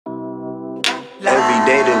Every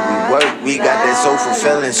day that we work, we got that so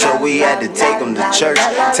fulfilling, so we had to take them to church.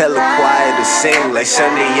 Tell the choir to sing like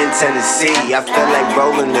Sunday in Tennessee. I feel like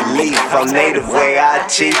rolling the leaf, I'm native where I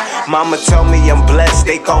cheat. Mama told me I'm blessed,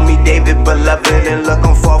 they call me David beloved. And look,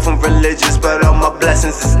 I'm far from religious, but all my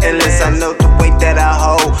blessings is endless. I know the weight that I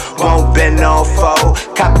hold won't bend or fold.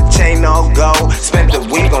 Cop the chain all gold, spent a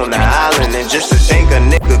week on the island. And just to think a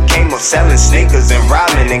nigga came up selling sneakers and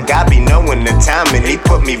rhyming. And God be knowing the timing, he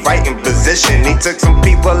put me right in position. He took some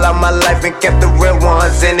people out my life and kept the real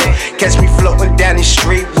ones in it. Catch me floating down the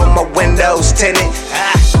street with my windows tinted.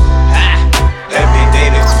 Every day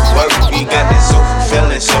that we work, we got that so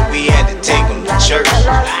fulfilling, so we had to take them to church.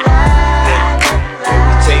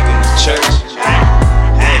 We take them to church.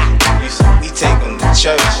 We take them to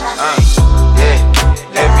church.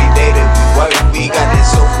 Every day that we work, we got that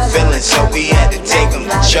so fulfilling, so we had to take them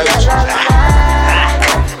to church.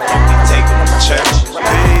 We take them to church.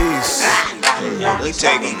 We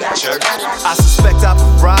take them to church. I suspect I've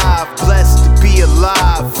arrived, blessed to be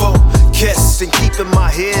alive. Focused and keeping my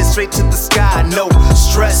head straight to the sky. No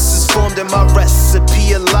stress is formed in my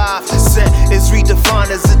recipe of life. Set is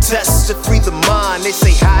redefined as a test to free the mind. They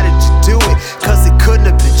say, how did you do it? Cause it couldn't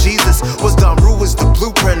have been Jesus. Was Daru was the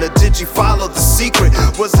blueprint, or did you follow the secret?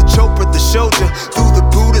 Was it Chopra that showed you through the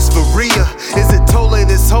Buddhist Varia? Is it Tole,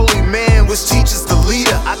 this holy man, which teaches the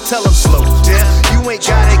leader? I tell him slow down, you ain't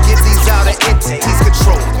gotta get these out of entities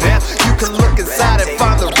control. Now you can look inside and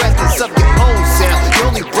find the resonance of your own sound. You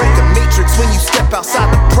only break a matrix when you step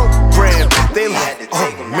outside the program. They like,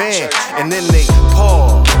 oh man, and then they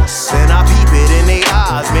pause, and I peep it in their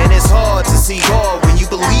eyes. Man, it's hard to see God when you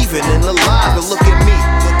believing in the lie. But look at me,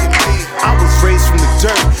 I was raised from the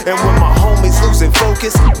dirt, and when my homies losing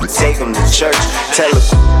focus, we take them to church. Tell them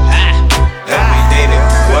every day that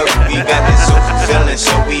we work, we got that so fulfilling,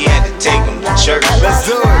 so we had to take them to church. Let's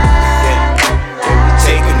do it. We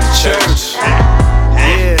take them to church.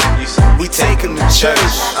 We take them to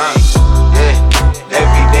church.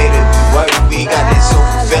 Every day that we work, we got that so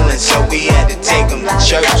fulfilling, so we had to take them to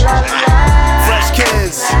church. Fresh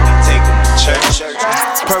kids, we take them to church.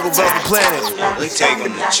 Purple Velvet Planet, we take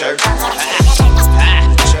them to church.